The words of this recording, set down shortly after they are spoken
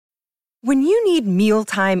When you need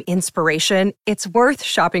mealtime inspiration, it's worth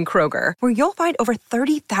shopping Kroger, where you'll find over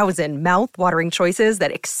 30,000 mouth-watering choices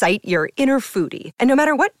that excite your inner foodie. And no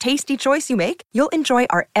matter what tasty choice you make, you'll enjoy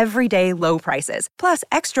our everyday low prices, plus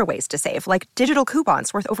extra ways to save, like digital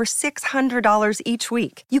coupons worth over $600 each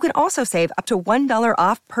week. You can also save up to $1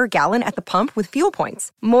 off per gallon at the pump with fuel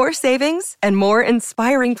points. More savings and more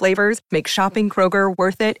inspiring flavors make shopping Kroger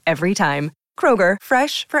worth it every time. Kroger,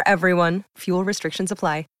 fresh for everyone. Fuel restrictions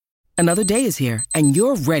apply. Another day is here, and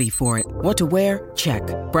you're ready for it. What to wear? Check.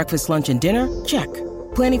 Breakfast, lunch, and dinner? Check.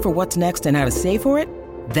 Planning for what's next and how to save for it?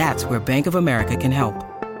 That's where Bank of America can help.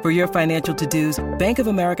 For your financial to-dos, Bank of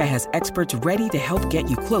America has experts ready to help get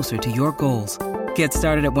you closer to your goals. Get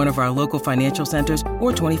started at one of our local financial centers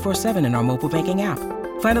or 24/7 in our mobile banking app.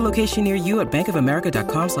 Find a location near you at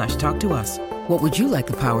bankofamerica.com/talktous. What would you like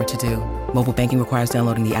the power to do? Mobile banking requires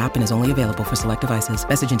downloading the app and is only available for select devices.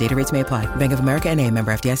 Message and data rates may apply. Bank of America N.A.,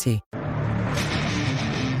 member FDIC.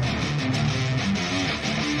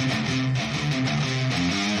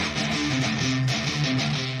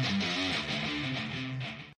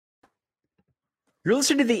 You're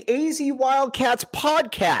listening to the AZ Wildcats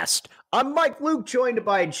Podcast. I'm Mike Luke, joined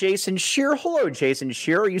by Jason Shear. Hello, Jason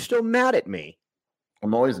Shear. Are you still mad at me?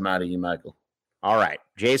 I'm always mad at you, Michael. All right.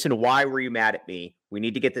 Jason, why were you mad at me? We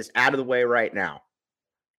need to get this out of the way right now.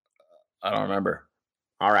 I don't remember.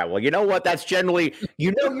 All right. Well, you know what? That's generally,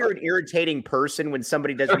 you're an irritating person when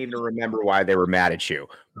somebody doesn't even remember why they were mad at you.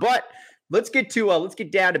 But let's get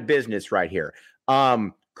down to business right here.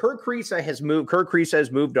 Kerr Kriisa has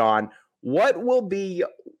moved on. What will be,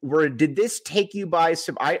 did this take you by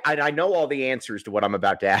some, I know all the answers to what I'm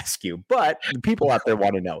about to ask you, but the people out there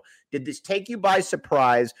want to know, did this take you by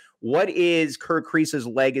surprise? What is Kerr Kriisa's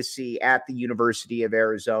legacy at the University of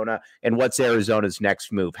Arizona, and what's Arizona's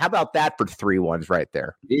next move? How about that for 3-1s right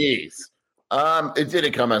there? Jeez. It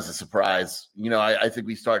didn't come as a surprise. I think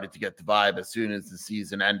we started to get the vibe as soon as the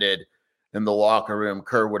season ended in the locker room.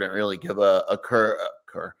 Kerr wouldn't really give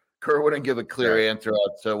Kerr wouldn't give a clear answer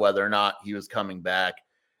as to whether or not he was coming back.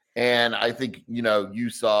 And I think, you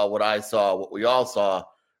saw what I saw, what we all saw,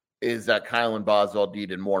 is that Kylan Boswell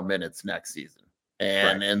needed more minutes next season.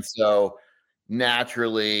 And so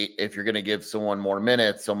naturally, if you're going to give someone more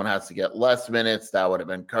minutes, someone has to get less minutes. That would have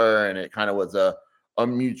been Kerr. And it kind of was a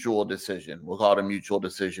mutual decision. We'll call it a mutual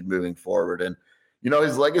decision moving forward. And,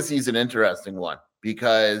 his legacy is an interesting one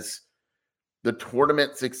because the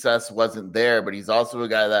tournament success wasn't there, but he's also a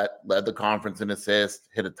guy that led the conference in assists,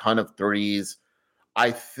 hit a ton of threes.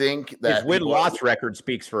 I think that his win-loss record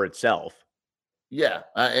speaks for itself. Yeah.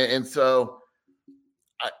 And so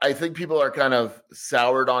I think people are kind of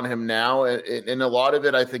soured on him now. And a lot of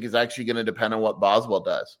it, I think, is actually going to depend on what Boswell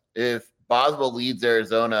does. If Boswell leads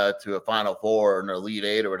Arizona to a Final Four or an Elite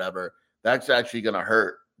Eight or whatever, that's actually going to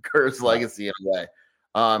hurt Kerr's legacy in a way.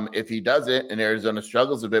 If he doesn't and Arizona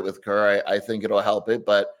struggles a bit with Kerr, I think it'll help it.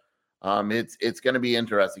 But it's going to be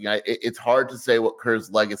interesting. It's hard to say what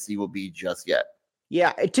Kerr's legacy will be just yet.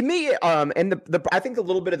 Yeah, to me, and I think a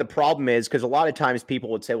little bit of the problem is because a lot of times people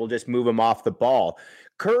would say, well, just move him off the ball.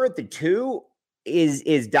 Kerr at the 2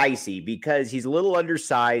 is dicey because he's a little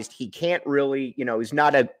undersized. He can't really, he's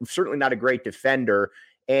certainly not a great defender,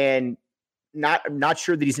 and not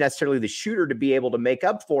sure that he's necessarily the shooter to be able to make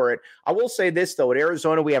up for it. I will say this, though. At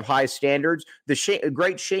Arizona, we have high standards. The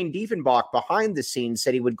great Shane Diefenbach behind the scenes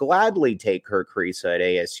said he would gladly take Kerr Kriisa at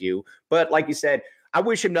ASU. But like you said, I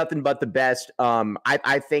wish him nothing but the best.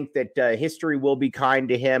 I think that history will be kind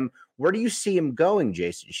to him. Where do you see him going,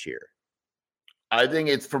 Jason Shear? I think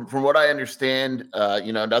it's from what I understand,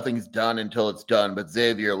 nothing's done until it's done, but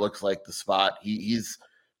Xavier looks like the spot. He's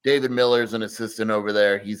David Miller's an assistant over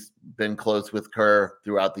there. He's been close with Kerr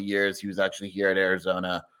throughout the years. He was actually here at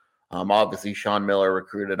Arizona. Obviously, Sean Miller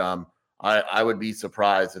recruited him. I would be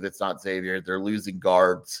surprised if it's not Xavier. They're losing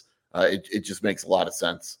guards. It just makes a lot of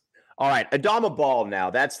sense. All right, Adama Ball now.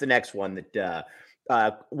 That's the next one.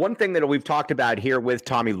 One thing that we've talked about here with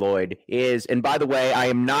Tommy Lloyd is, and by the way, I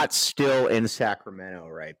am not still in Sacramento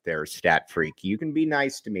right there, stat freak. You can be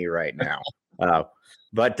nice to me right now.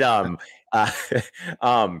 But the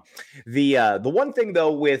one thing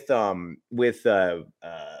though with Adama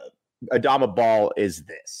Ball is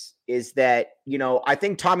that, I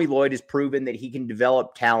think Tommy Lloyd has proven that he can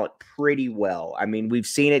develop talent pretty well. I mean, we've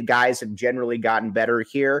seen it. Guys have generally gotten better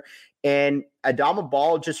here. And Adama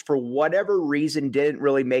Ball, just for whatever reason, didn't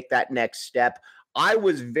really make that next step. I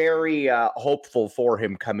was very hopeful for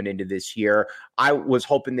him coming into this year. I was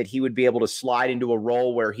hoping that he would be able to slide into a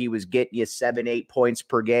role where he was getting you 7-8 points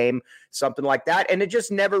per game, something like that. And it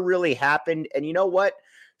just never really happened. And you know what?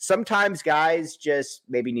 Sometimes guys just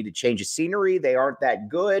maybe need to change the scenery. They aren't that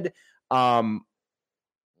good.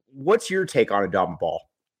 What's your take on Adama Ball?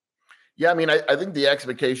 Yeah, I mean, I think the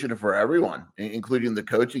expectation for everyone, including the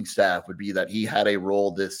coaching staff, would be that he had a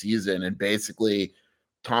role this season. And basically,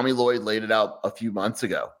 Tommy Lloyd laid it out a few months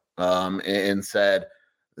ago and said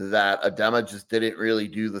that Adama just didn't really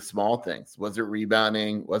do the small things. Wasn't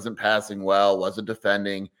rebounding, wasn't passing well, wasn't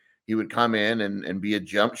defending. He would come in and be a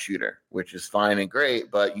jump shooter, which is fine and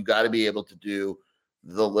great, but you got to be able to do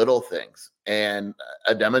the little things. And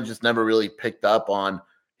Adama just never really picked up on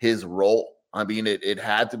his role. I mean, it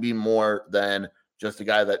had to be more than just a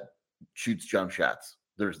guy that shoots jump shots.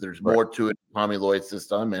 There's more to it in Tommy Lloyd's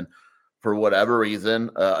system. And for whatever reason,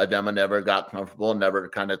 Adama never got comfortable, never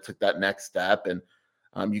kind of took that next step. And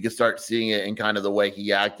you can start seeing it in kind of the way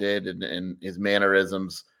he acted and his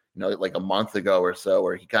mannerisms, like a month ago or so,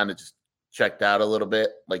 where he kind of just checked out a little bit.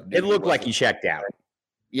 Like it looked like he checked out.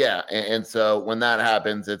 Yeah. And so when that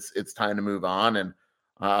happens, it's time to move on. And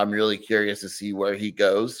I'm really curious to see where he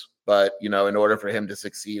goes. But, in order for him to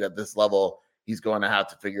succeed at this level, he's going to have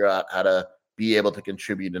to figure out how to be able to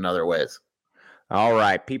contribute in other ways. All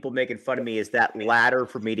right. People making fun of me. Is that ladder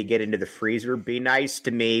for me to get into the freezer? Be nice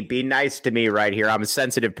to me. Be nice to me right here. I'm a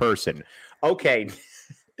sensitive person. Okay.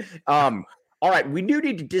 All right. We do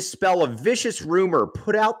need to dispel a vicious rumor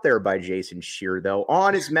put out there by Jason Scheer, though,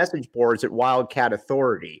 on his message boards at Wildcat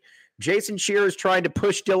Authority. Jason Scheer is trying to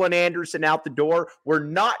push Dylan Anderson out the door. We're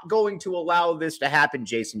not going to allow this to happen,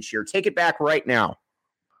 Jason Scheer. Take it back right now.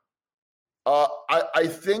 I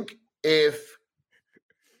think here's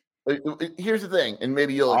the thing, and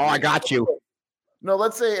maybe you'll agree. I got you. No,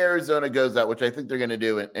 let's say Arizona goes out, which I think they're going to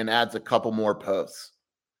do, and adds a couple more posts.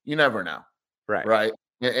 You never know. Right.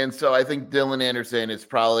 And so I think Dylan Anderson is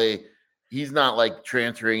he's not like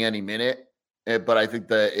transferring any minute. But I think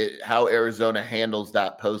how Arizona handles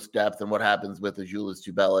that post depth and what happens with Azuolas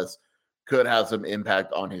Tubelis could have some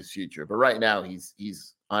impact on his future. But right now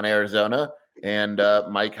he's on Arizona, and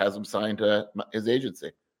Mike has him signed to his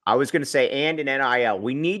agency. I was going to say, and an NIL.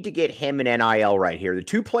 We need to get him an NIL right here. The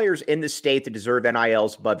two players in the state that deserve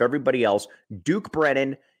NILs above everybody else, Duke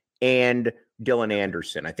Brennan and Dylan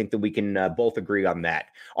Anderson. I think that we can both agree on that.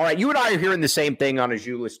 All right, you and I are hearing the same thing on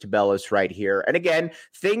Azuolas Tubelis right here. And again,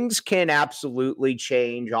 things can absolutely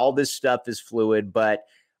change. All this stuff is fluid, but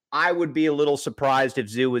I would be a little surprised if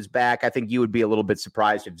Zoo was back. I think you would be a little bit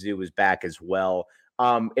surprised if Zoo was back as well.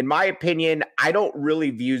 In my opinion, I don't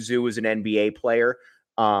really view Zoo as an NBA player.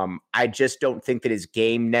 I just don't think that his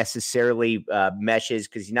game necessarily meshes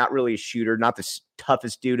because he's not really a shooter, not the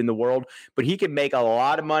toughest dude in the world, but he can make a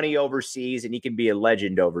lot of money overseas and he can be a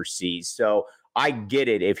legend overseas. So I get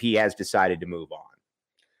it if he has decided to move on.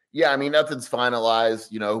 Yeah, I mean, nothing's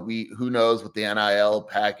finalized. Who knows what the NIL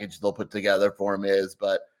package they'll put together for him is,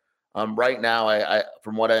 but right now, I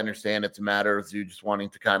from what I understand, it's a matter of you just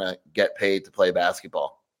wanting to kind of get paid to play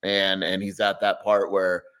basketball, and he's at that part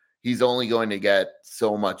where he's only going to get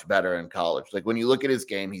so much better in college. Like when you look at his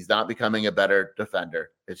game, he's not becoming a better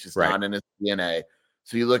defender. It's just not in his DNA.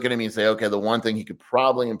 So you look at him and you say, okay, the one thing he could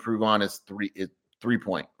probably improve on is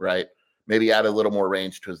three-point, right? Maybe add a little more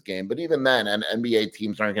range to his game. But even then, NBA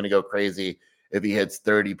teams aren't going to go crazy if he hits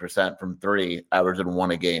 30% from three, averaging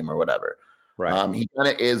one a game or whatever. Right. He kind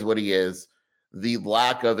of is what he is. The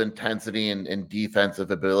lack of intensity and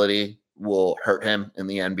defensive ability will hurt him in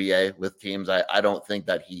the NBA with teams. I don't think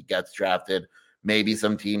that he gets drafted. Maybe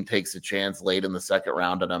some team takes a chance late in the second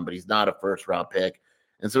round on him, but he's not a first round pick.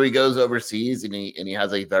 And so he goes overseas and he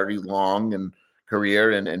has a very long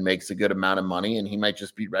career and makes a good amount of money, and he might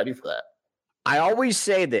just be ready for that. I always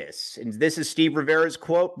say this, and this is Steve Rivera's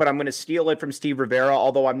quote, but I'm going to steal it from Steve Rivera,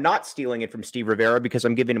 although I'm not stealing it from Steve Rivera because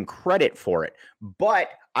I'm giving him credit for it. But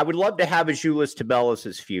I would love to have Azuolas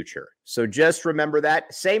Tubelis' future. So just remember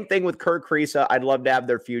that. Same thing with Kerr Kriisa. I'd love to have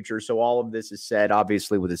their future. So all of this is said,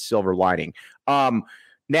 obviously, with a silver lining.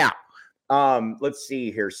 Now, let's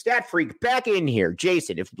see here. Stat Freak back in here.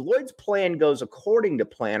 Jason, if Lloyd's plan goes according to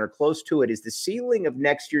plan or close to it, is the ceiling of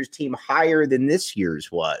next year's team higher than this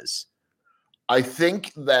year's was? I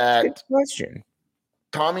think that good question.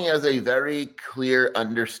 Tommy has a very clear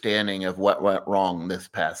understanding of what went wrong this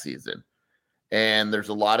past season. And there's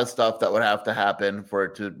a lot of stuff that would have to happen for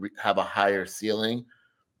it to have a higher ceiling.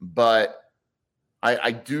 But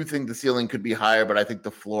I do think the ceiling could be higher, but I think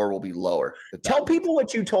the floor will be lower. Tell people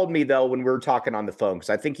what you told me, though, when we were talking on the phone,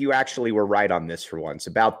 because I think you actually were right on this for once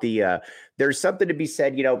about there's something to be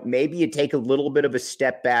said, maybe you take a little bit of a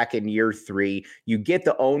step back in year 3. You get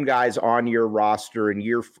the own guys on your roster and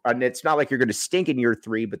it's not like you're going to stink in year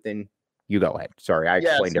 3, but then you go ahead. Sorry, I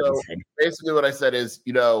explained everything. Basically what I said is,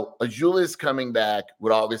 Azuolas coming back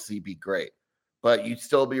would obviously be great, but you'd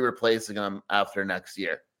still be replacing him after next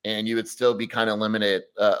year. and you would still be kind of limited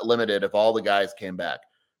if all the guys came back.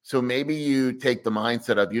 So maybe you take the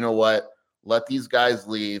mindset of, you know what, let these guys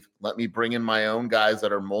leave. Let me bring in my own guys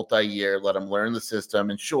that are multi-year, let them learn the system.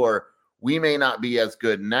 And sure, we may not be as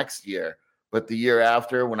good next year, but the year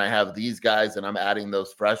after, when I have these guys and I'm adding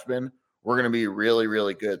those freshmen, we're going to be really,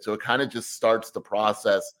 really good. So it kind of just starts the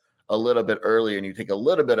process a little bit earlier, and you take a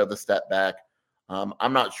little bit of a step back.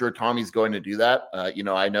 I'm not sure Tommy's going to do that.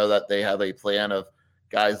 I know that they have a plan of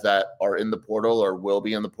guys that are in the portal or will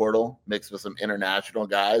be in the portal mixed with some international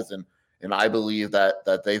guys. And I believe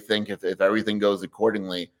that they think if everything goes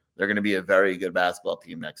accordingly, they're going to be a very good basketball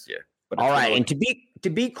team next year. But all right. And to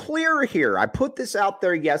be clear here, I put this out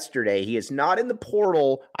there yesterday. He is not in the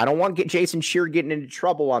portal. I don't want to get Jason Scheer getting into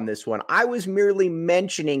trouble on this one. I was merely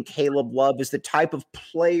mentioning Caleb Love as the type of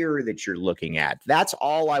player that you're looking at. That's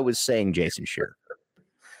all I was saying, Jason Scheer.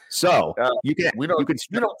 So we don't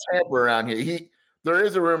tamper around here. There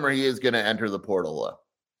is a rumor he is going to enter the portal.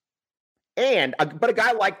 But a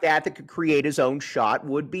guy like that could create his own shot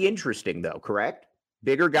would be interesting, though. Correct?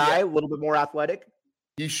 Bigger guy, a little bit more athletic.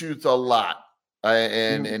 He shoots a lot, but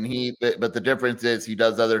the difference is he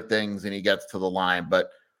does other things and he gets to the line. But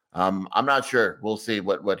I'm not sure. We'll see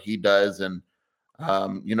what he does. And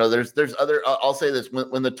there's other. I'll say this: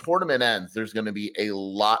 when the tournament ends, there's going to be a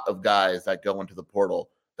lot of guys that go into the portal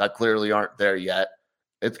that clearly aren't there yet.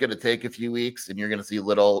 It's going to take a few weeks, and you're going to see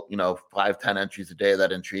little, 5-10 entries a day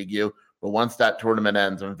that intrigue you. But once that tournament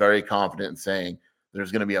ends, I'm very confident in saying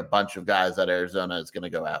there's going to be a bunch of guys that Arizona is going to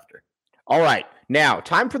go after. All right. Now,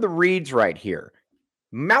 time for the reads right here.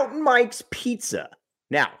 Mountain Mike's Pizza.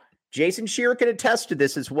 Now, Jason Scheer can attest to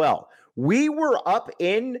this as well. We were up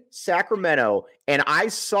in Sacramento, and I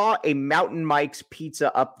saw a Mountain Mike's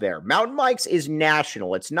Pizza up there. Mountain Mike's is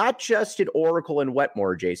national. It's not just at Oracle and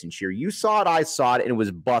Wetmore, Jason Scheer. You saw it, I saw it, and it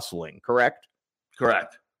was bustling, correct?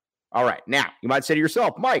 Correct. All right. Now, you might say to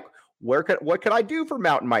yourself, Mike, what could I do for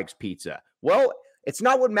Mountain Mike's Pizza? Well, it's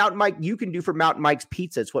not what Mountain Mike you can do for Mountain Mike's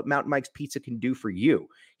Pizza. It's what Mountain Mike's Pizza can do for you.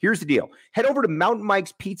 Here's the deal. Head over to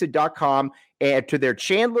mountainmikespizza.com and to their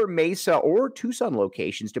Chandler, Mesa, or Tucson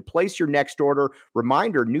locations to place your next order.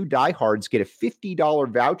 Reminder, new diehards get a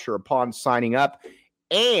 $50 voucher upon signing up.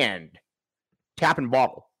 And Tap and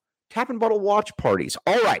Bottle watch parties.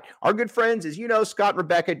 All right. Our good friends, as you know, Scott and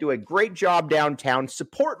Rebecca do a great job downtown.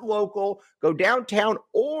 Support local. Go downtown,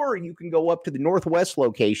 or you can go up to the Northwest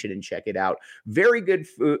location and check it out. Very good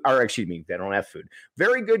food. Or excuse me, they don't have food.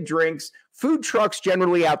 Very good drinks. Food trucks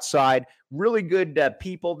generally outside. Really good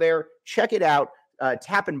people there. Check it out.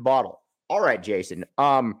 Tap and Bottle. All right, Jason.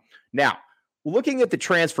 Now, looking at the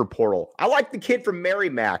transfer portal, I like the kid from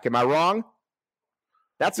Merrimack. Am I wrong?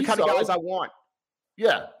 That's the kind of guys I want.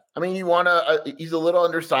 Yeah. I mean, he's a little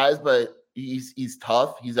undersized, but he's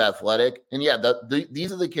tough. He's athletic. And yeah,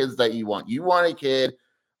 these are the kids that you want. You want a kid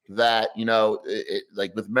that,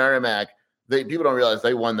 like with Merrimack, people don't realize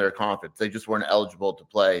they won their conference. They just weren't eligible to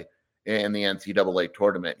play in the NCAA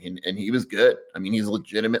tournament. And he was good. I mean, he's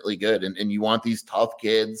legitimately good. And you want these tough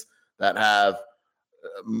kids that have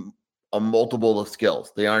a multiple of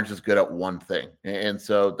skills. They aren't just good at one thing. And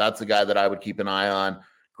so that's the guy that I would keep an eye on.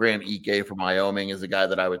 Graham Ike from Wyoming is a guy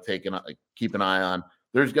that I would keep an eye on.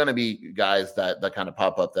 There's going to be guys that kind of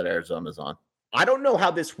pop up that Arizona's on. I don't know how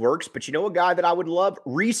this works, but you know a guy that I would love?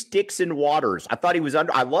 Reese Dixon Waters. I thought he was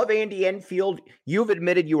I love Andy Enfield. You've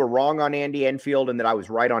admitted you were wrong on Andy Enfield and that I was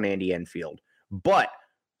right on Andy Enfield. But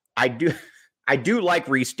I do like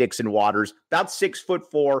Reese Dixon Waters. About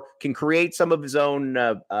 6'4", can create some of his own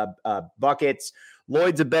buckets.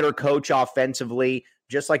 Lloyd's a better coach offensively,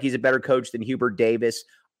 just like he's a better coach than Hubert Davis.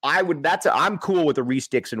 I'm cool with the Reese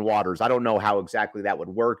Dixon Waters. I don't know how exactly that would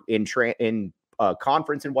work in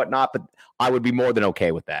conference and whatnot, but I would be more than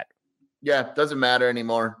okay with that. Yeah, it doesn't matter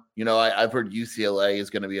anymore. I've heard UCLA is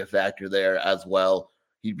going to be a factor there as well.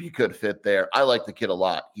 He'd be a good fit there. I like the kid a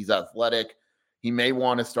lot. He's athletic. He may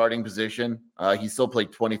want a starting position. He still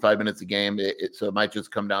played 25 minutes a game, so it might just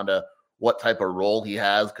come down to what type of role he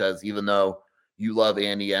has, because even though you love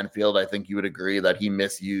Andy Enfield, I think you would agree that he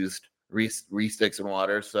misused Reese Dixon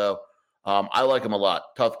Waters. So I like him a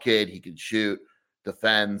lot. Tough kid. He can shoot,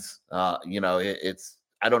 defends. I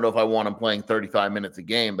don't know if I want him playing 35 minutes a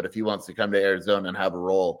game, but if he wants to come to Arizona and have a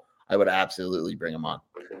role, I would absolutely bring him on.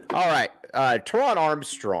 All right. Teron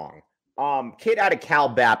Armstrong, kid out of Cal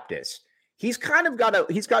Baptist. He's got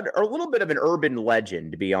a little bit of an urban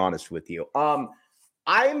legend, to be honest with you.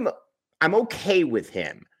 I'm okay with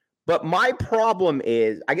him. But my problem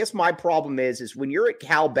is when you're at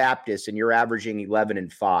Cal Baptist and you're averaging 11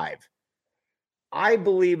 and 5, I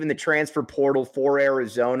believe in the transfer portal for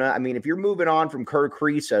Arizona. I mean, if you're moving on from Kerr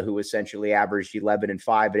Kriisa, who essentially averaged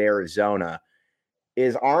 11-5 at Arizona,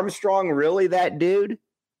 is Armstrong really that dude?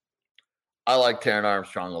 I like Taron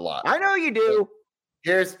Armstrong a lot. I know you do.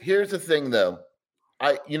 Here's the thing, though.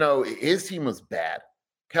 His team was bad.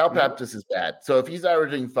 Cal Baptist is bad. So if he's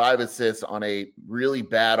averaging 5 assists on a really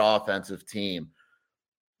bad offensive team,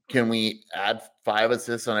 can we add 5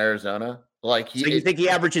 assists on Arizona? So you think he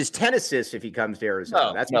averages 10 assists if he comes to Arizona?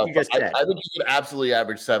 No, That's what you just said. I think he could absolutely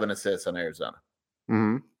average 7 assists on Arizona.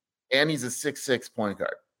 Mm-hmm. And he's a 6'6" point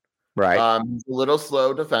guard. Right. He's a little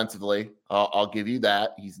slow defensively. I'll give you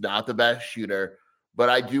that. He's not the best shooter. But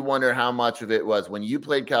I do wonder how much of it was when you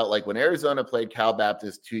played when Arizona played Cal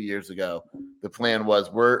Baptist 2 years ago, the plan was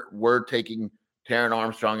we're taking Taron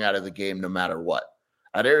Armstrong out of the game no matter what.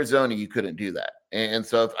 At Arizona, you couldn't do that. And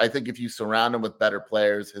so I think if you surround him with better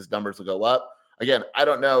players, his numbers will go up. Again, I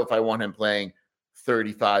don't know if I want him playing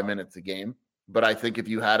 35 minutes a game, but I think if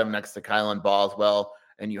you had him next to Kylan Boswell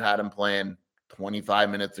and you had him playing 25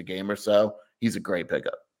 minutes a game or so, he's a great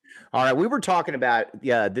pickup. All right, we were talking about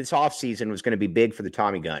this offseason was going to be big for the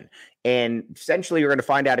Tommy gun. And essentially, we're going to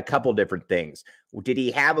find out a couple different things. Did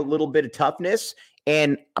he have a little bit of toughness?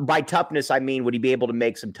 And by toughness, I mean, would he be able to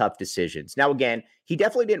make some tough decisions? Now, again, he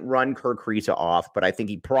definitely didn't run Kerr Kriisa off, but I think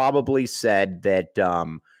he probably said that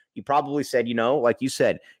like you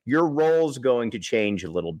said, your role's going to change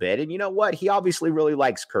a little bit. And you know what? He obviously really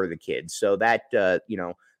likes Kerr the kid. So that,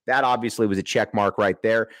 that obviously was a check mark right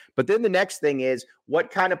there. But then the next thing is, what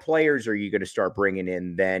kind of players are you going to start bringing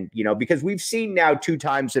in then? Because we've seen now 2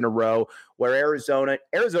 times in a row where Arizona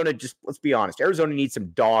just, let's be honest, Arizona needs some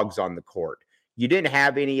dogs on the court. You didn't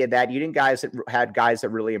have any of that. You didn't had guys that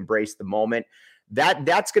really embraced the moment.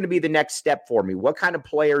 That's going to be the next step for me. What kind of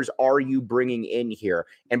players are you bringing in here?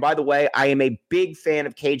 And by the way, I am a big fan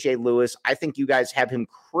of KJ Lewis. I think you guys have him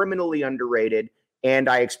criminally underrated, and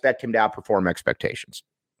I expect him to outperform expectations.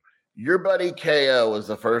 Your buddy KO was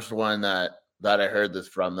the first one that I heard this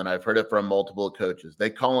from. Then I've heard it from multiple coaches. They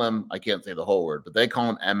call him, I can't say the whole word, but they call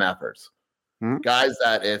him MFers. Mm-hmm. Guys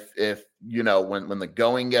that if when the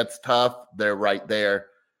going gets tough, they're right there.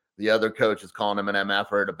 The other coach is calling him an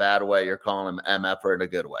MFer in a bad way. You're calling him MFer in a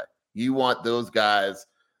good way. You want those guys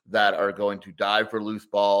that are going to dive for loose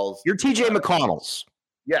balls. You're TJ McConnell's.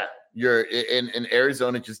 Yeah. You're in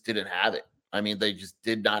Arizona just didn't have it. I mean, they just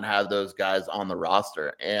did not have those guys on the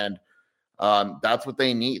roster. And that's what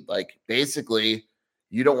they need. Basically,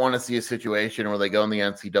 you don't want to see a situation where they go in the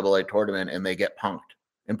NCAA tournament and they get punked.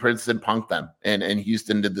 And Princeton punked them. And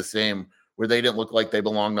Houston did the same, where they didn't look like they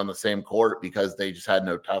belonged on the same court because they just had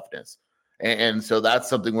no toughness. And so that's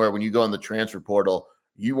something where when you go in the transfer portal,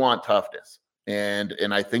 you want toughness. And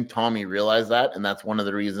I think Tommy realized that. And that's one of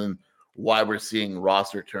the reasons why we're seeing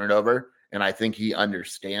roster turnover. And I think he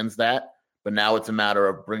understands that. But now it's a matter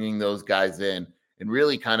of bringing those guys in and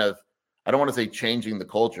really kind of, I don't want to say changing the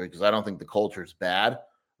culture, because I don't think the culture is bad,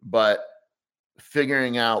 but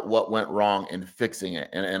figuring out what went wrong and fixing it.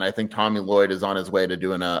 And I think Tommy Lloyd is on his way to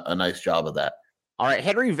doing a nice job of that. All right,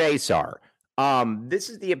 Henry Vasar. This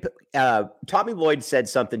is the Tommy Lloyd said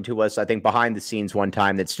something to us, I think, behind the scenes one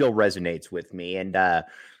time that still resonates with me. And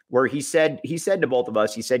where he said to both of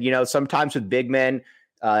us, he said, sometimes with big men,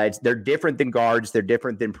 they're different than guards. They're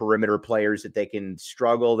different than perimeter players, that they can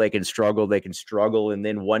struggle. And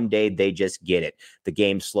then one day they just get it. The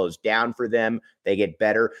game slows down for them. They get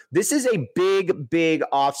better. This is a big, big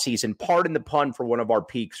offseason. Pardon the pun for one of our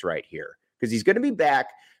peaks right here, because he's going to be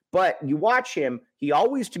back. But you watch him. He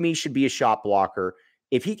always, to me, should be a shot blocker.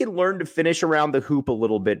 If he can learn to finish around the hoop a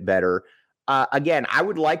little bit better, again, I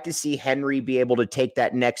would like to see Henry be able to take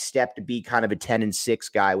that next step to be kind of a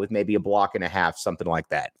 10-6 guy with maybe a block and a half, something like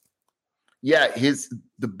that. Yeah,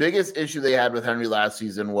 the biggest issue they had with Henry last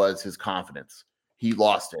season was his confidence. He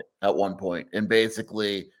lost it at one point, and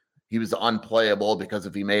basically he was unplayable because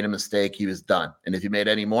if he made a mistake, he was done. And if he made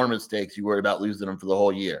any more mistakes, you worry about losing him for the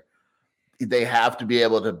whole year. They have to be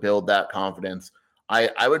able to build that confidence.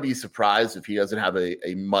 I would be surprised if he doesn't have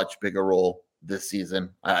a much bigger role this season.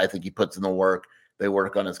 I think he puts in the work. They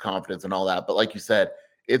work on his confidence and all that. But like you said,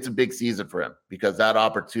 it's a big season for him because that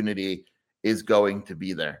opportunity is going to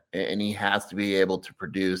be there, and he has to be able to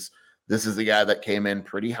produce. This is a guy that came in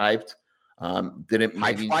pretty hyped. Didn't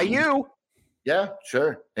hyped by you. Yeah,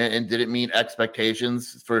 sure. And didn't meet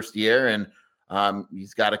expectations first year. And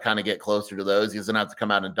he's got to kind of get closer to those. He doesn't have to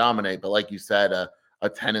come out and dominate. But like you said, a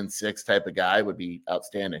 10-6 type of guy would be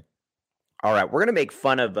outstanding. All right, we're going to make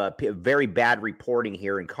fun of very bad reporting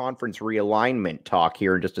here and conference realignment talk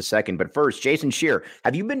here in just a second. But first, Jason Scheer,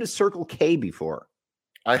 have you been to Circle K before?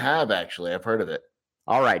 I have, actually. I've heard of it.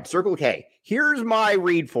 All right, Circle K. Here's my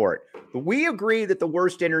read for it. We agree that the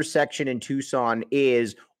worst intersection in Tucson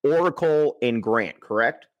is Oracle and Grant,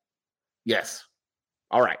 correct? Yes.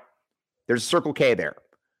 All right. There's Circle K there.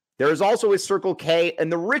 There is also a Circle K in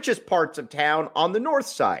the richest parts of town on the north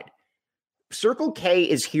side. Circle K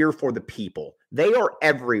is here for the people. They are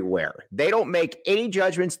everywhere. They don't make any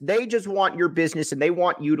judgments. They just want your business and they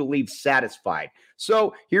want you to leave satisfied.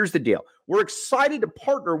 So here's the deal. We're excited to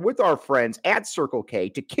partner with our friends at Circle K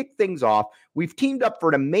to kick things off. We've teamed up for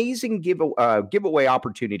an amazing giveaway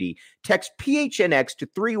opportunity. Text PHNX to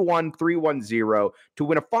 31310 to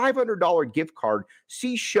win a $500 gift card.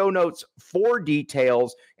 See show notes for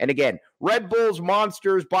details. And again, Red Bulls,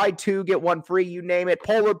 Monsters, buy two, get one free, you name it.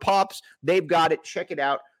 Polar Pops, they've got it. Check it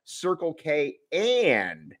out. Circle K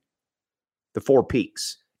and the Four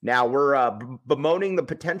Peaks. Now, we're bemoaning the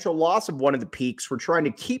potential loss of one of the peaks. We're trying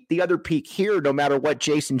to keep the other peak here no matter what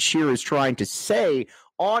Jason Scheer is trying to say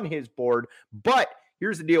on his board. But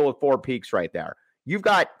here's the deal with Four Peaks right there. You've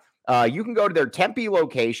got you can go to their Tempe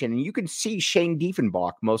location and you can see Shane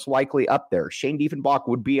Diefenbach most likely up there. Shane Diefenbach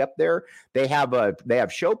would be up there. They have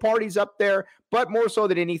show parties up there, but more so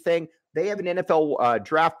than anything, they have an NFL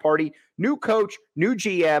draft party, new coach, new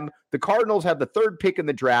GM. The Cardinals have the third pick in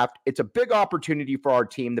the draft. It's a big opportunity for our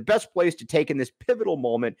team, the best place to take in this pivotal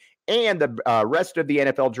moment. And the rest of the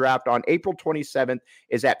NFL draft on April 27th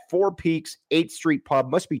is at Four Peaks, 8th Street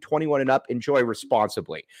Pub. Must be 21 and up. Enjoy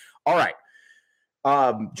responsibly. All right.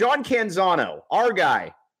 John Canzano, our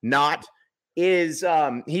guy,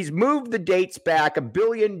 he's moved the dates back a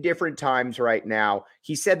billion different times right now.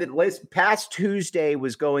 He said that past Tuesday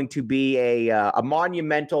was going to be a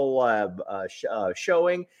monumental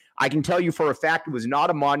showing. I can tell you for a fact it was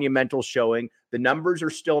not a monumental showing. The numbers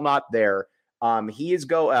are still not there.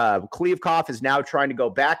 Kliavkoff is now trying to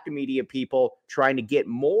go back to media people, trying to get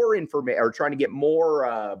more information or trying to get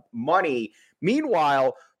more money.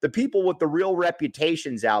 Meanwhile, the people with the real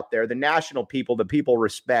reputations out there, the national people, the people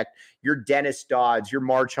respect, your Dennis Dodds, your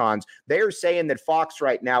Marchons, they are saying that Fox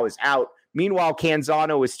right now is out. Meanwhile,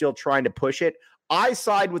 Canzano is still trying to push it. I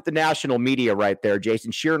side with the national media right there,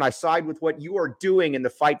 Jason Scheer, and I side with what you are doing in the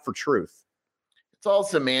fight for truth. It's all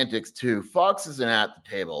semantics, too. Fox isn't at the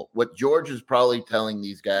table. What George is probably telling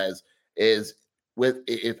these guys is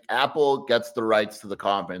if Apple gets the rights to the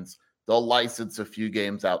conference, they'll license a few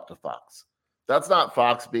games out to Fox. That's not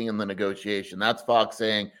Fox being in the negotiation. That's Fox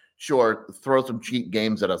saying, sure, throw some cheap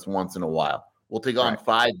games at us once in a while. We'll take on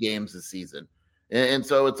 5 games this season. And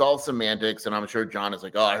so it's all semantics, and I'm sure John is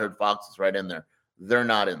like, oh, I heard Fox is right in there. They're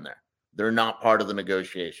not in there. They're not part of the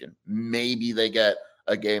negotiation. Maybe they get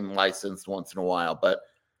a game licensed once in a while, but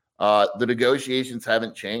the negotiations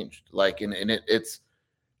haven't changed.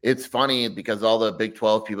 It's funny because all the Big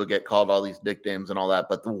 12 people get called all these nicknames and all that,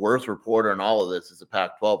 but the worst reporter in all of this is a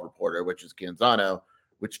Pac-12 reporter, which is Canzano,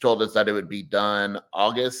 which told us that it would be done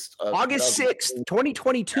August 6th,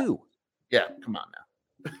 2022. Yeah, come on now.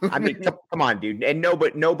 I mean, come on, dude. And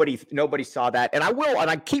nobody saw that. And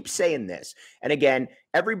I keep saying this. And again,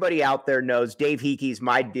 everybody out there knows Dave Hickey's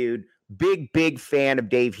my dude. Big fan of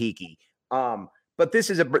Dave Hickey. But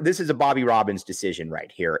this is a Bobby Robbins decision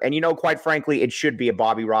right here. And, quite frankly, it should be a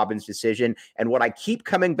Bobby Robbins decision. And what I keep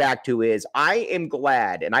coming back to is I am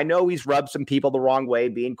glad, and I know he's rubbed some people the wrong way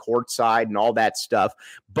being courtside and all that stuff,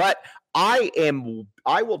 but I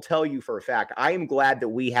will tell you for a fact, I am glad that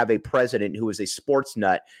we have a president who is a sports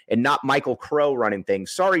nut and not Michael Crow running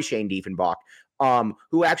things. Sorry, Shane Diefenbach,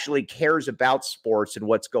 who actually cares about sports and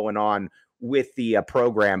what's going on with the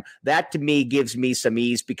program. That to me gives me some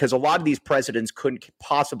ease because a lot of these presidents couldn't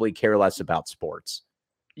possibly care less about sports.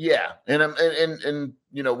 Yeah. And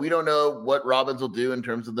we don't know what Robbins will do in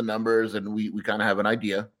terms of the numbers, and we kind of have an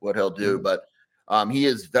idea what he'll do, but he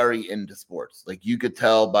is very into sports. Like you could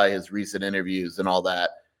tell by his recent interviews and all that,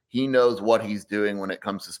 he knows what he's doing when it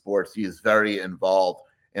comes to sports. He is very involved.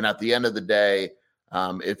 And at the end of the day,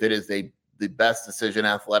 if it is the best decision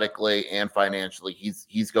athletically and financially,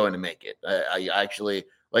 he's going to make it. I actually,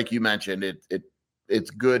 like you mentioned, it's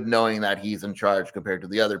good knowing that he's in charge compared to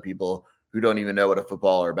the other people who don't even know what a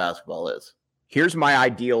football or basketball is. Here's my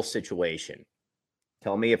ideal situation.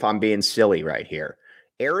 Tell me if I'm being silly right here.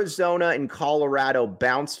 Arizona and Colorado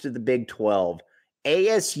bounce to the Big 12.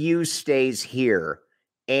 ASU stays here,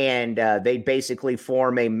 and they basically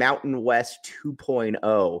form a Mountain West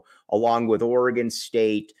 2.0 along with Oregon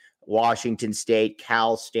State, Washington State,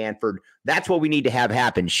 Cal, Stanford. That's what we need to have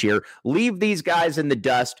happen, Scheer. Leave these guys in the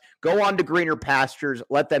dust. Go on to greener pastures.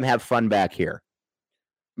 Let them have fun back here.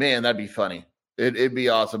 Man, that'd be funny. It'd be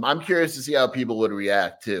awesome. I'm curious to see how people would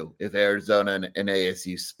react, too, if Arizona and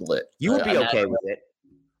ASU split. You would be okay with it.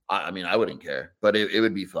 I mean, I wouldn't care, but it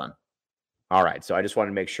would be fun. All right. So I just wanted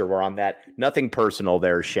to make sure we're on that. Nothing personal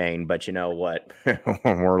there, Shane, but you know what?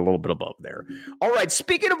 We're a little bit above there. All right.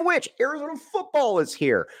 Speaking of which, Arizona football is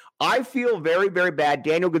here. I feel very, very bad.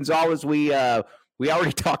 Daniel Gonzalez, we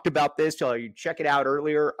already talked about this. So you check it out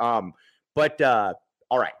earlier. All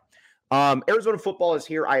right. Arizona football is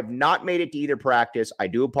here. I have not made it to either practice. I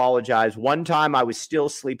do apologize. One time I was still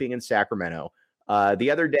sleeping in Sacramento.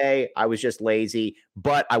 The other day, I was just lazy,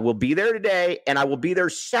 but I will be there today, and I will be there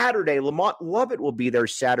Saturday. Lamont Lovett will be there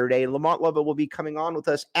Saturday. Lamont Lovett will be coming on with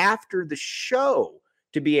us after the show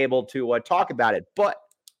to be able to talk about it. But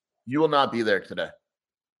you will not be there today.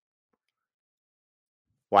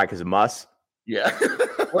 Why? Because of Muss? Yeah.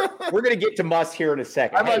 we're going to get to Muss here in a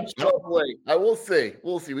second. I might show up late. I will see.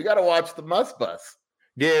 We'll see. We got to watch the Muss bus.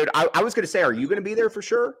 Dude, I was going to say, are you going to be there for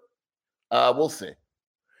sure? We'll see.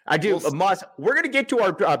 I do. Muss. We're going to get to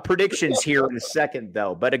our predictions here in a second,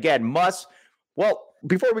 though. But again, Muss. Well,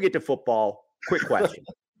 before we get to football, quick question: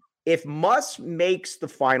 if Muss makes the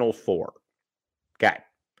Final Four, okay,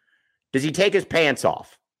 does he take his pants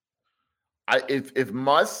off? If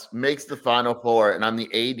Muss makes the Final Four, and I'm the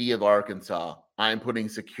AD of Arkansas, I'm putting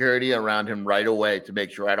security around him right away to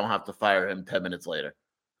make sure I don't have to fire him 10 minutes later.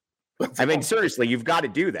 I mean, seriously, you've got to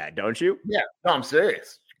do that, don't you? Yeah. No, I'm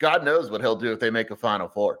serious. God knows what he'll do if they make a Final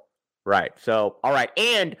Four. Right. So, all right.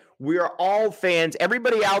 And we are all fans.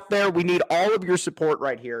 Everybody out there, we need all of your support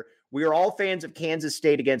right here. We are all fans of Kansas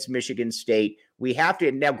State against Michigan State. We have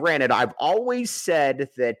to. Now, granted, I've always said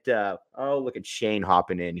that, look at Shane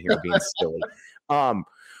hopping in here being silly.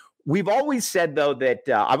 We've always said, though, that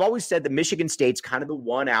I've always said that Michigan State's kind of the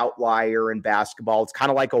one outlier in basketball. It's kind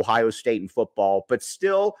of like Ohio State in football, but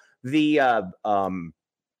still the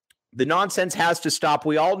nonsense has to stop.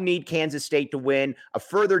 We all need Kansas State to win. A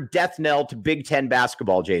further death knell to Big Ten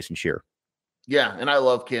basketball, Jason Scheer. Yeah, and I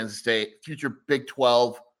love Kansas State. Future Big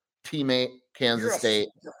 12 teammate, Kansas State.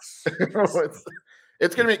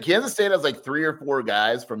 It's going to be – Kansas State has like 3 or 4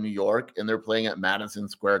 guys from New York, and they're playing at Madison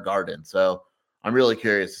Square Garden. So I'm really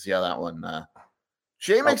curious to see how that one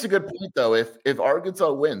Shane makes a good point, though. If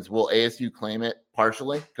Arkansas wins, will ASU claim it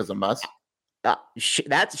partially because of Muss?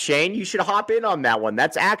 That's Shane. You should hop in on that one.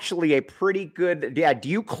 That's actually a pretty good. Yeah. Do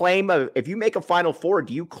you claim if you make a Final Four,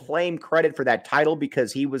 do you claim credit for that title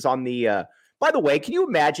because he was on the? By the way, can you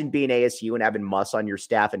imagine being ASU and having Muss on your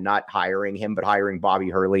staff and not hiring him, but hiring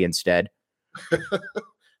Bobby Hurley instead?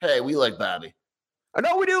 Hey, we like Bobby. I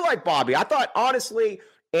know we do like Bobby. I thought honestly,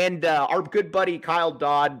 and our good buddy Kyle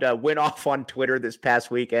Dodd went off on Twitter this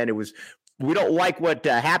past weekend. We don't like what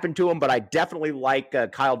happened to him, but I definitely like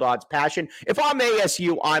Kyle Dodd's passion. If I'm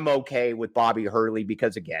ASU, I'm okay with Bobby Hurley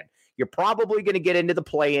because, again, you're probably going to get into the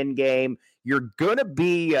play-in game. You're going to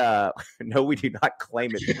be no, we do not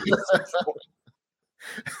claim it.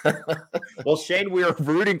 Well, Shane, we are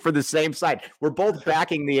rooting for the same side. We're both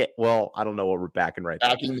backing I don't know what we're backing right now.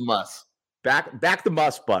 Backing the Muss. Back the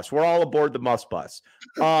Muss bus. We're all aboard the Muss bus.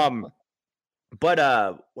 But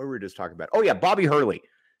what were we just talking about? Oh, yeah, Bobby Hurley.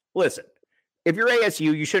 Listen. If you're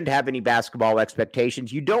ASU, you shouldn't have any basketball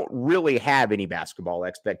expectations. You don't really have any basketball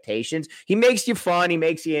expectations. He makes you fun. He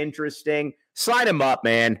makes you interesting. Sign him up,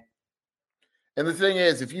 man. And the thing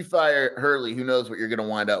is, if you fire Hurley, who knows what you're going to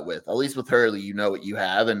wind up with? At least with Hurley, you know what you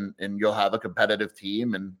have, and you'll have a competitive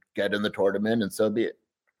team and get in the tournament, and so be it.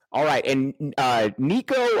 All right, and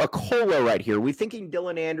Nico Acola right here. We thinking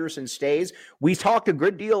Dylan Anderson stays. We talked a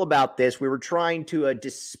good deal about this. We were trying to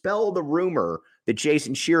dispel the rumor that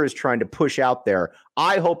Jason Scheer is trying to push out there.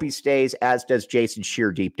 I hope he stays, as does Jason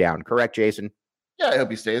Scheer deep down. Correct, Jason? Yeah, I hope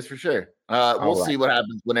he stays for sure. We'll see what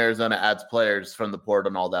happens when Arizona adds players from the port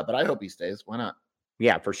and all that, but I hope he stays. Why not?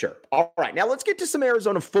 Yeah, for sure. All right, now let's get to some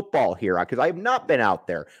Arizona football here because I have not been out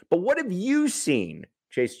there. But what have you seen,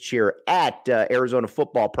 Jason Scheer, at Arizona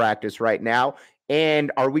football practice right now?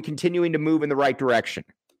 And are we continuing to move in the right direction?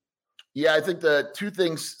 Yeah, I think the 2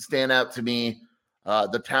 things stand out to me.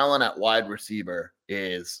 The talent at wide receiver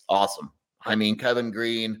is awesome. I mean, Kevin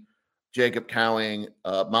Green, Jacob Cowing,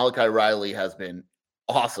 Malachi Riley has been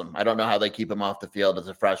awesome. I don't know how they keep him off the field as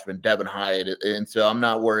a freshman. Devin Hyde, and so I'm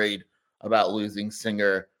not worried about losing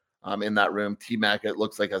Singer in that room. T-Mac, it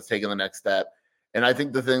looks like, has taken the next step. And I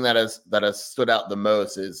think the thing that has stood out the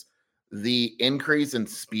most is the increase in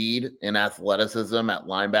speed and athleticism at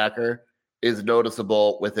linebacker is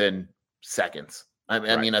noticeable within seconds.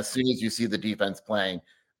 I mean, as soon as you see the defense playing,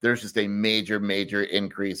 there's just a major, major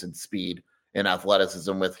increase in speed and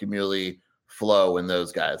athleticism with Humuli, Flo, and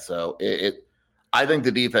those guys. So I think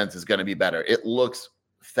the defense is going to be better. It looks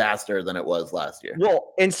faster than it was last year.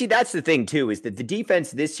 Well, and see, that's the thing too, is that the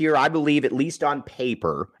defense this year, I believe, at least on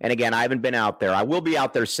paper, and again, I haven't been out there. I will be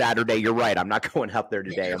out there Saturday. You're right. I'm not going out there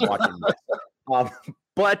today. I'm watching this.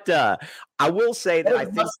 But I will say that I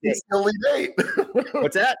think the Elite Eight.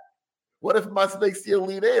 What's that? What if Musk makes the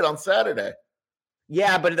Elite Eight on Saturday?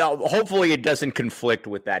 Yeah, but hopefully it doesn't conflict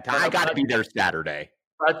with that time. I got to be there Saturday.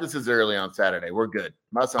 Practice is early on Saturday. We're good.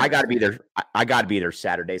 I got to be there. I got to be there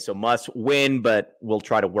Saturday. So must win, but we'll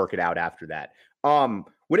try to work it out after that.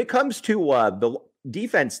 When it comes to the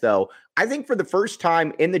defense, though, I think for the first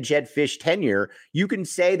time in the Jetfish tenure, you can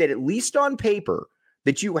say that at least on paper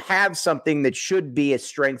that you have something that should be a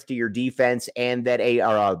strength to your defense, and that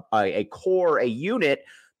a core, a unit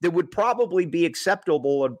that would probably be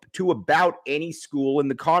acceptable to about any school in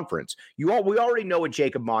the conference. We already know what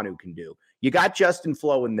Jacob Manu can do. You got Justin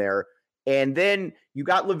Flo in there, and then you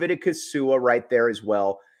got Leviticus Sua right there as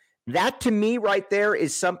well. That, to me, right there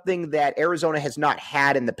is something that Arizona has not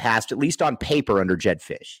had in the past, at least on paper under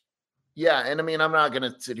Jetfish. Yeah, and I mean, I'm not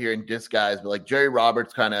going to sit here and diss guys, but like Jerry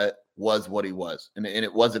Roberts kind of was what he was, and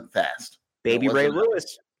it wasn't fast. Baby Ray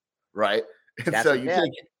Lewis. Right? And so you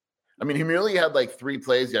take it. I mean, he merely had like 3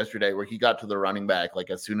 plays yesterday where he got to the running back like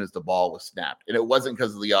as soon as the ball was snapped, and it wasn't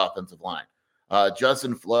because of the offensive line.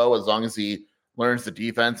 Justin Flo, as long as he learns the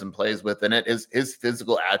defense and plays within it, his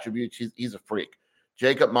physical attributes, he's a freak.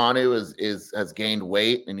 Jacob Manu has gained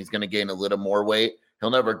weight, and he's going to gain a little more weight. He'll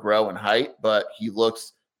never grow in height, but he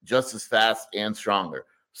looks just as fast and stronger.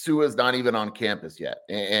 Sua's not even on campus yet,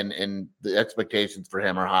 and the expectations for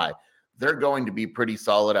him are high. They're going to be pretty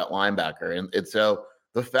solid at linebacker, and so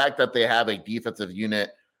the fact that they have a defensive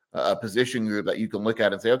unit, a position group that you can look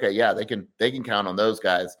at and say, okay, yeah, they can count on those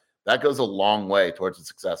guys. That goes a long way towards a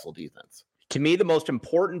successful defense. To me, the most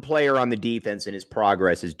important player on the defense in his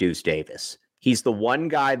progress is Deuce Davis. He's the one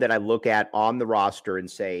guy that I look at on the roster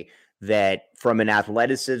and say that from an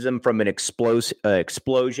athleticism, from an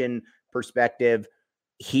explosion perspective,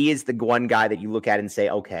 he is the one guy that you look at and say,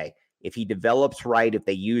 okay, if he develops right, if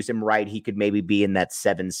they use him right, he could maybe be in that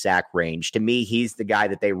 7-sack range. To me, he's the guy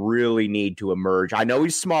that they really need to emerge. I know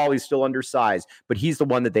he's small, he's still undersized, but he's the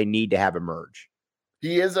one that they need to have emerge.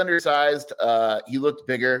 He is undersized. He looked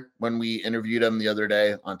bigger when we interviewed him the other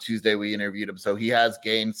day. On Tuesday, we interviewed him. So he has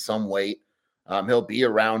gained some weight. He'll be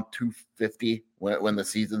around 250 when the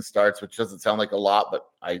season starts, which doesn't sound like a lot, but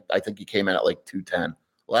I think he came in at like 210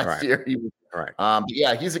 last year. He was, but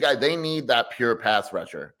yeah, he's a guy, they need that pure pass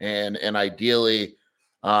rusher. And ideally,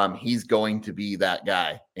 he's going to be that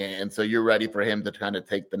guy. And so you're ready for him to kind of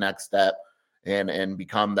take the next step and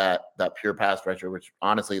become that pure pass rusher, which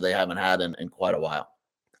honestly they haven't had in quite a while.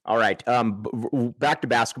 All right. Back to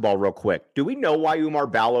basketball real quick. Do we know why Umar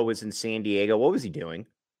Ballo was in San Diego? What was he doing?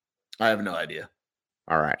 I have no idea.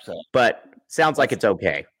 All right. But sounds like it's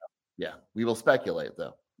okay. Yeah. We will speculate,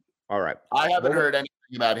 though. All right. I haven't heard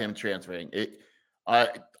anything about him transferring.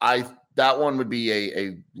 That one would be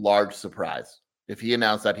a large surprise if he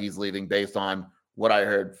announced that he's leaving based on what I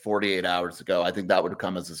heard 48 hours ago. I think that would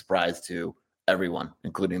come as a surprise to everyone,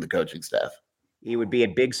 including the coaching staff. He would be a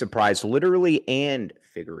big surprise, literally and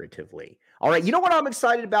figuratively. All right. You know what I'm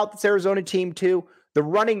excited about this Arizona team, too? The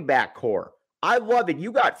running back core. I love it.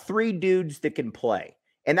 You got 3 dudes that can play.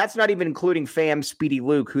 And that's not even including Fam, Speedy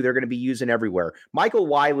Luke, who they're going to be using everywhere. Michael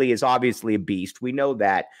Wiley is obviously a beast. We know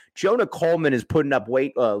that. Jonah Coleman is putting up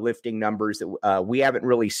weight lifting numbers that we haven't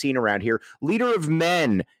really seen around here. Leader of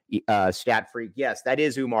men, stat freak. Yes, that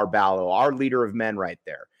is Umar Ballo, our leader of men right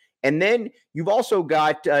there. And then you've also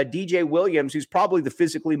got DJ Williams, who's probably the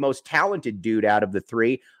physically most talented dude out of the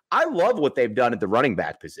 3. I love what they've done at the running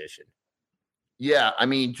back position. Yeah, I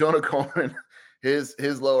mean, Jonah Coleman,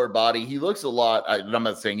 his lower body, he looks a lot. I'm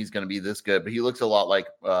not saying he's going to be this good, but he looks a lot like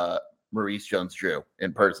Maurice Jones-Drew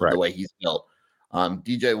in person, the way he's built.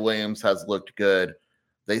 DJ Williams has looked good.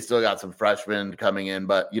 They still got some freshmen coming in,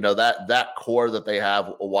 but you know that core that they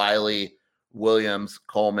have, Wiley, Williams,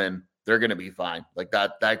 Coleman, they're going to be fine. Like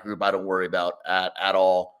that group, I don't worry about at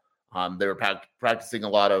all. They were practicing a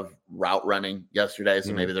lot of route running yesterday,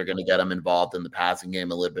 so maybe they're going to get them involved in the passing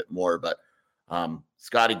game a little bit more. But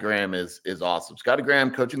Scotty Graham is awesome. Scotty Graham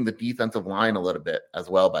coaching the defensive line a little bit as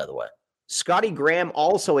well, by the way. Scotty Graham,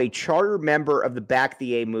 also a charter member of the Back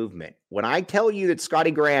the A movement. When I tell you that Scotty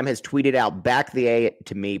Graham has tweeted out Back the A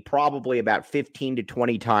to me probably about 15 to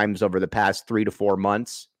 20 times over the past 3 to 4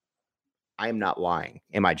 months, I am not lying.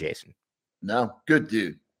 Am I, Jason? No. Good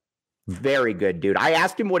dude. Very good dude. I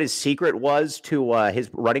asked him what his secret was to his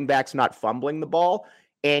running backs not fumbling the ball,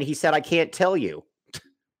 and he said, I can't tell you.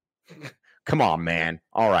 Come on, man.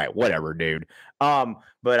 All right, whatever, dude. But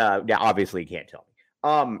yeah, obviously you can't tell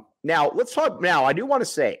me. Now, let's talk. Now, I do want to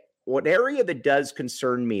say one area that does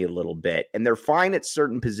concern me a little bit, and they're fine at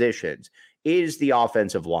certain positions, is the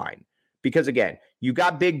offensive line. Because, again, you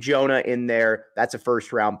got Big Jonah in there. That's a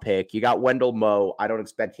first-round pick. You got Wendell Moe. I don't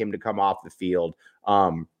expect him to come off the field.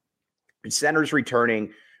 Center's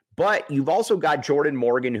returning. But you've also got Jordan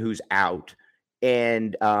Morgan, who's out.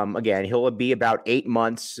 And, again, he'll be about 8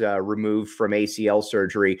 months removed from ACL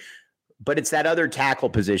surgery. But it's that other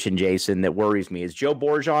tackle position, Jason, that worries me. Is Joe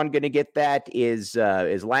Bourgeon going to get that? Is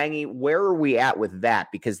Lange? Where are we at with that?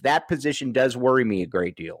 Because that position does worry me a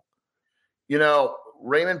great deal. You know,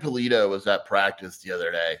 Raymond Polito was at practice the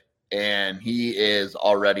other day, and he is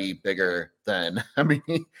already bigger than, I mean,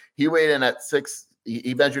 he weighed in at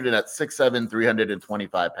he measured in at 6'7",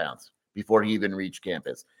 325 pounds before he even reached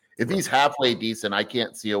campus. If he's halfway decent, I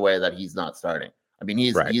can't see a way that he's not starting. I mean,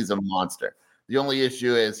 he's a monster. The only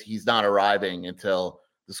issue is he's not arriving until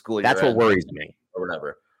the school year. That's what worries me. Or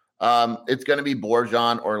whatever. It's going to be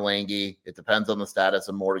Bourgeon or Lange. It depends on the status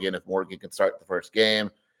of Morgan. If Morgan can start the first game,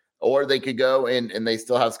 or they could go and they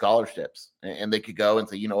still have scholarships, and they could go and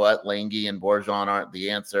say, you know what, Lange and Bourgeon aren't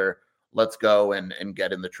the answer. Let's go and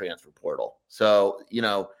get in the transfer portal. So, you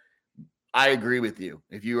know, I agree with you.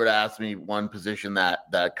 If you were to ask me one position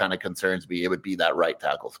that kind of concerns me, it would be that right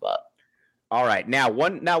tackle spot. All right. Now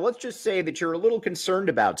let's just say that you're a little concerned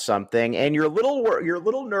about something and you're a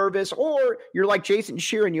little nervous, or you're like Jason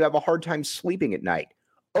Shear and you have a hard time sleeping at night.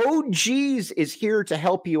 OGs is here to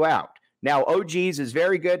help you out. Now, OGs is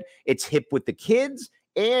very good. It's hip with the kids,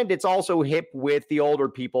 and it's also hip with the older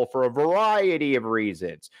people for a variety of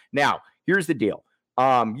reasons. Now, here's the deal.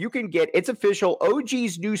 You can get, it's official,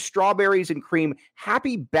 OG's new strawberries and cream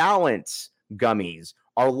Happy Balance gummies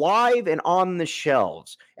are live and on the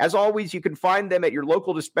shelves. As always, you can find them at your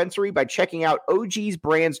local dispensary by checking out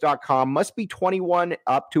ogsbrands.com. Must be 21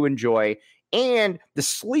 up to enjoy. And the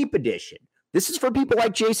sleep edition. This is for people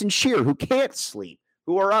like Jason Shear who can't sleep,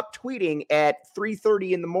 who are up tweeting at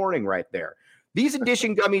 3:30 in the morning right there. These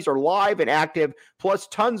edition gummies are live and active, plus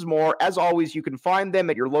tons more. As always, you can find them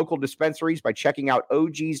at your local dispensaries by checking out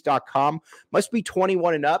ogsbrands.com. Must be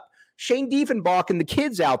 21 and up. Shane Diefenbach and the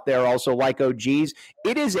kids out there also like OGs.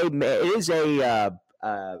 It is a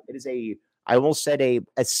I almost said a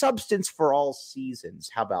substance for all seasons.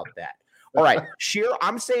 How about that? All right, Shear,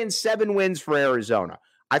 I'm saying 7 wins for Arizona.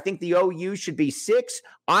 I think the OU should be 6.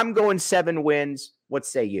 I'm going 7 wins. What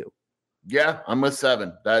say you? Yeah, I'm with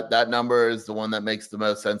 7. That number is the one that makes the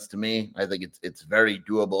most sense to me. I think it's very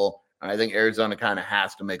doable. I think Arizona kind of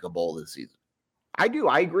has to make a bowl this season. I do.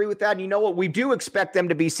 I agree with that. And you know what? We do expect them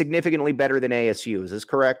to be significantly better than ASU. Is this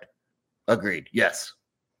correct? Agreed. Yes.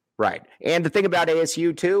 Right. And the thing about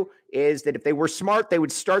ASU, too, is that if they were smart, they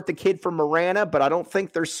would start the kid from Marana, but I don't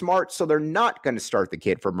think they're smart, so they're not going to start the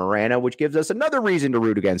kid from Marana, which gives us another reason to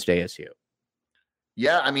root against ASU.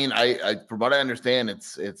 Yeah, I mean, I from what I understand,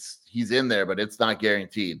 it's he's in there, but it's not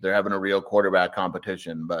guaranteed. They're having a real quarterback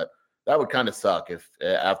competition, but that would kind of suck if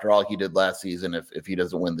after all he did last season, if he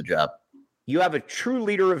doesn't win the job. You have a true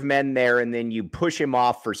leader of men there, and then you push him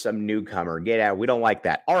off for some newcomer. Get out. We don't like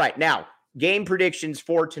that. All right, now, game predictions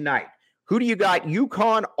for tonight. Who do you got?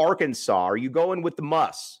 UConn, Arkansas. Are you going with the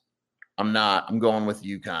Muss? I'm not. I'm going with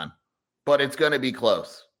UConn. But it's going to be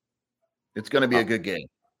close. It's going to be a good game.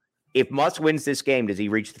 If Muss wins this game, does he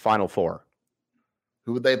reach the Final Four?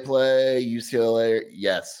 Who would they play? UCLA?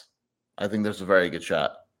 Yes. I think there's a very good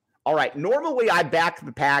shot. All right. Normally, I back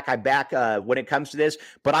the Pack. I back when it comes to this,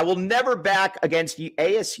 but I will never back against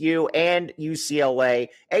ASU and UCLA.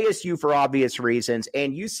 ASU for obvious reasons,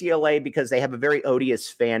 and UCLA because they have a very odious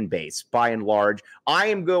fan base by and large. I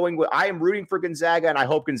am rooting for Gonzaga, and I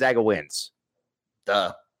hope Gonzaga wins.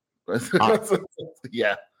 Duh.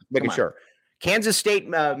 Yeah. Making sure. Kansas State,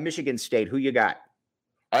 Michigan State. Who you got?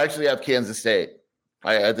 I actually have Kansas State.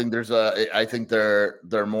 I think I think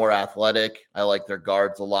they're more athletic. I like their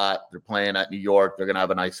guards a lot. They're playing at New York. They're going to have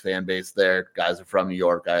a nice fan base there. Guys are from New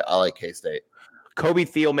York. I like K-State. Kobe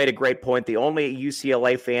Thiel made a great point. The only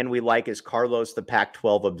UCLA fan we like is Carlos, the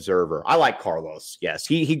Pac-12 observer. I like Carlos. Yes,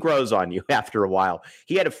 he grows on you after a while.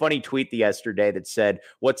 He had a funny tweet yesterday that said,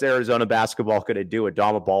 "What's Arizona basketball going to do?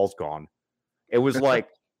 Adama Ball's gone." It was like,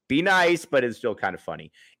 be nice, but it's still kind of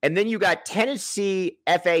funny. And then you got Tennessee,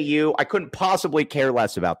 FAU. I couldn't possibly care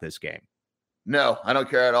less about this game. No, I don't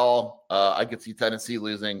care at all. I could see Tennessee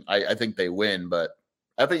losing. I think they win, but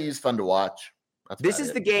FAU is fun to watch. This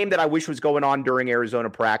is the game that I wish was going on during Arizona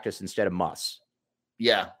practice instead of Muss.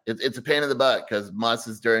 Yeah, it's a pain in the butt because Muss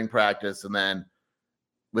is during practice, and then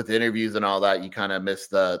with interviews and all that, you kind of miss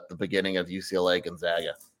the beginning of UCLA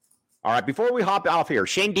Gonzaga. All right, before we hop off here,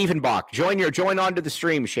 Shane Diefenbach, join on to the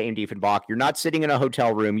stream, Shane Diefenbach. You're not sitting in a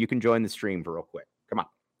hotel room. You can join the stream for real quick. Come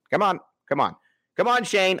on,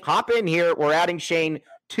 Shane. Hop in here. We're adding Shane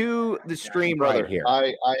to the stream right here.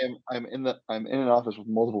 I'm in an office with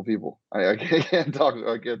multiple people. I can't talk.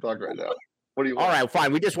 I can't talk right now. What do you want? All right,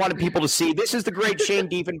 fine. We just wanted people to see. This is the great Shane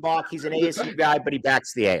Diefenbach. He's an ASU guy, but he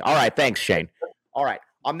backs the A. All right, thanks, Shane. All right.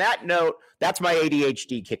 On that note, that's my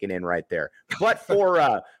ADHD kicking in right there. But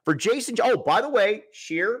for Jason, oh, by the way,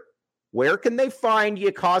 Sheer, where can they find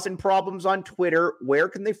you causing problems on Twitter? Where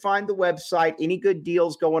can they find the website? Any good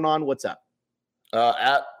deals going on? What's up?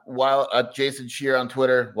 At Jason Sheer on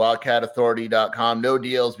Twitter, wildcatauthority.com. No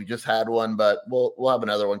deals. We just had one, but we'll have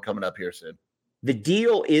another one coming up here soon. The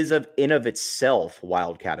deal is in of itself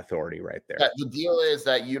Wildcat Authority right there. Yeah, the deal is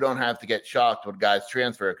that you don't have to get shocked when guys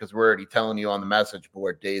transfer because we're already telling you on the message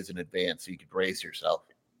board days in advance so you can brace yourself.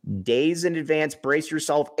 Days in advance, brace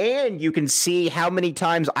yourself, and you can see how many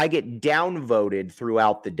times I get downvoted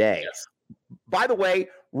throughout the day. Yes. By the way,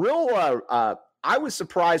 I was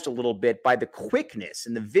surprised a little bit by the quickness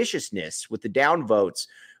and the viciousness with the downvotes.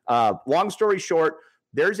 Long story short,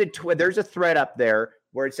 there's a thread up there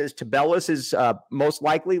where it says Tabellis is most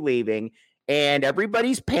likely leaving, and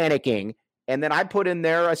everybody's panicking. And then I put in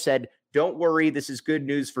there, I said, don't worry, this is good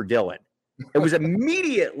news for Dylan. It was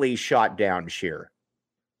immediately shot down, Sheer.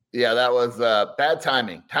 Yeah, that was bad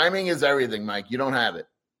timing. Timing is everything, Mike. You don't have it.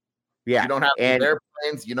 Yeah. You don't have it with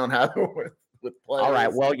airplanes. You don't have it with players. All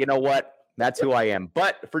right, well, you know what? That's who I am.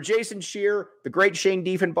 But for Jason Sheer, the great Shane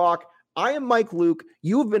Diefenbach, I am Mike Luke.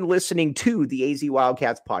 You have been listening to the AZ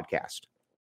Wildcats podcast.